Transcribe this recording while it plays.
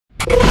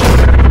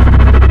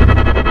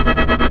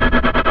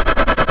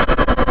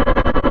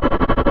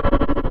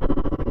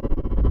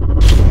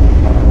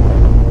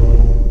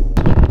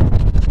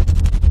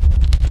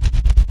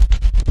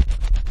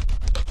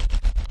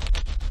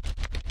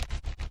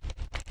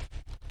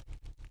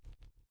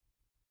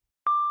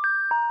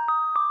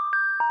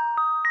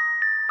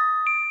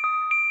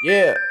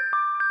Yeah.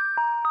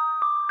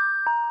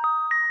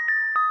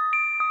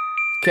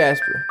 It's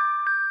Cvsper.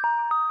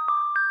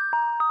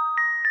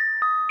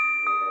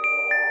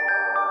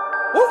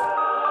 Woo!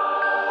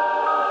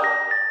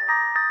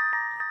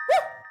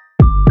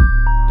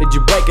 Did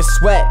you break a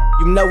sweat?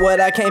 You know what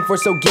I came for,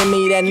 so give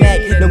me that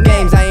neck. No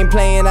games, I ain't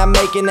playing, I'm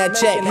making that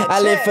check. I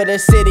live for the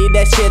city,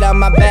 that shit on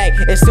my back.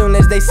 As soon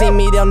as they see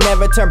me, they'll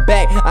never turn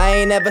back. I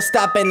ain't ever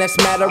stopping, that's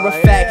matter of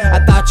fact.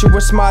 I thought you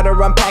were smarter,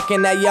 I'm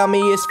packing that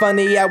yummy. It's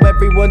funny how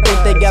everyone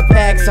think they got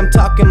packs. I'm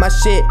talking my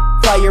shit,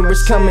 fire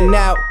is coming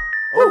out.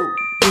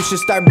 You should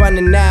start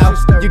running now.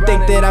 You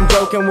think that I'm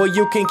joking, well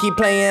you can keep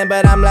playing,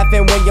 but I'm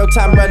laughing when your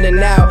time running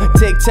out.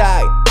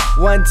 TikTok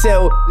 1,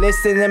 2,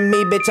 listen to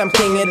me, bitch, I'm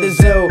king of the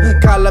zoo.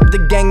 Call up the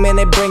gang, man,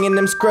 they bringing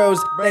them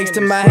screws. Thanks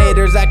to my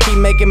haters, I keep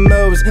making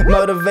moves.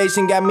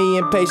 Motivation got me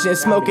impatient,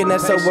 smoking,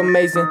 that's so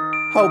amazing.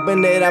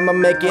 Hoping that I'ma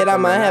make it,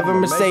 I'ma have a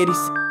Mercedes.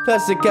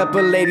 Plus a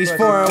couple ladies,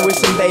 foreign with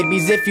some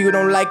babies. If you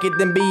don't like it,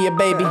 then be a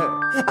baby.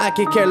 I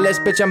could care less,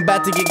 bitch, I'm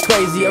about to get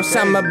crazy.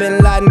 Osama bin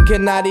Laden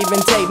could not even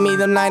take me.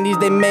 The 90s,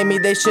 they made me,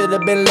 they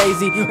should've been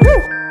lazy.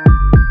 Woo!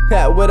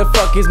 What the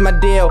fuck is my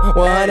deal?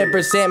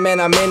 100% man,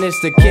 I'm in this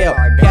to kill.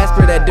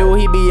 Cvsper, that dude,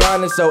 he be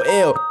honest, so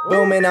ill.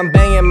 Booming, I'm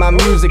banging my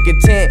music at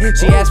 10.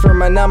 She asked for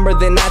my number,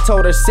 then I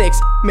told her 6.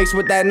 Mixed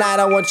with that night,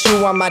 I want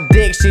you on my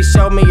dick. She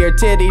showed me her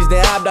titties,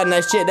 then I've done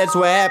that shit. That's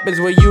what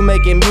happens when you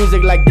making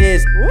music like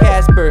this.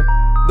 Cvsper,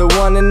 the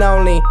one and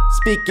only.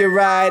 Speak it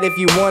right if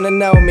you wanna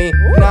know me.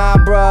 Nah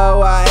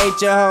bro, I ain't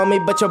your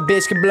homie, but your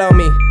bitch can blow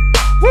me.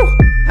 Woo!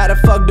 How the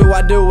fuck do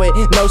I do it?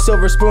 No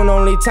silver spoon,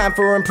 only time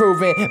for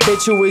improvement.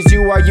 Bitch, who is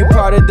you? Are you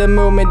part of the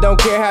movement? Don't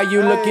care how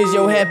you look, is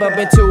your head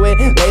bumping to it?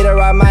 Later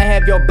I might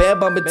have your bed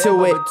bumping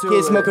to it.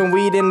 Kids smoking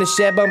weed in the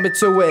shed bumping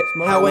to it.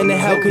 How in the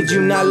hell could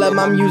you not love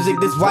my music?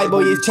 This white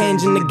boy is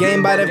changing the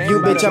game by the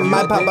view, bitch. I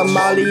might pop a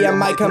molly, I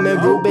might come in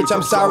rude, bitch.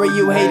 I'm sorry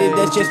you hate it,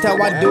 that's just how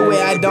I do it.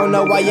 I don't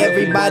know why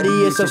everybody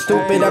is so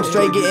stupid. I'm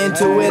straight getting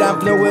to it. I'm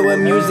fluid with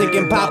music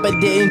and Papa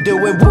didn't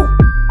do it. Woo!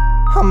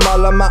 I'm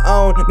all on my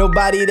own,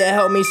 nobody to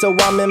help me, so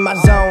I'm in my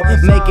zone.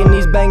 Making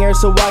these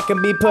bangers so I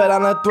can be put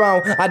on a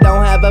throne. I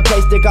don't have a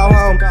place to call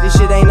home, this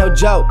shit ain't no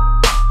joke.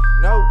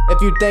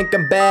 If you think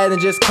I'm bad, then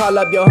just call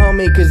up your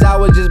homie. Cause I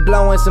was just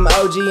blowing some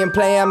OG and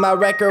playing my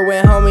record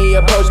when homie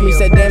approached me.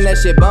 Said damn, that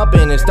shit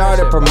bumping, and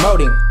started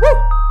promoting.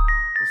 Woo!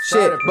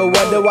 Shit, but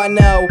what do I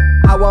know?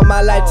 I want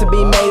my life to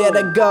be made out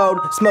of gold.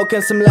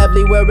 Smoking some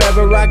lovely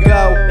wherever I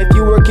go. If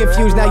you were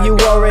confused, now you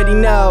already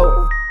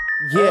know.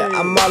 Yeah,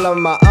 I'm all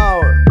on my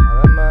own.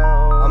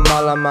 I'm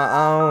all on my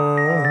own.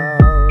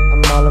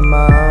 I'm all on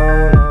my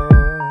own.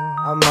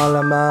 I'm all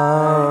on my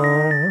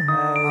own.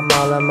 I'm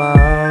all on my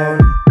own.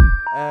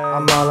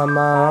 I'm all on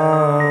my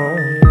own.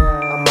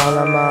 I'm all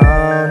on my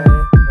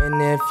own.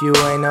 And if you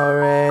ain't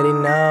already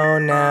know,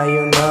 now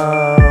you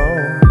know.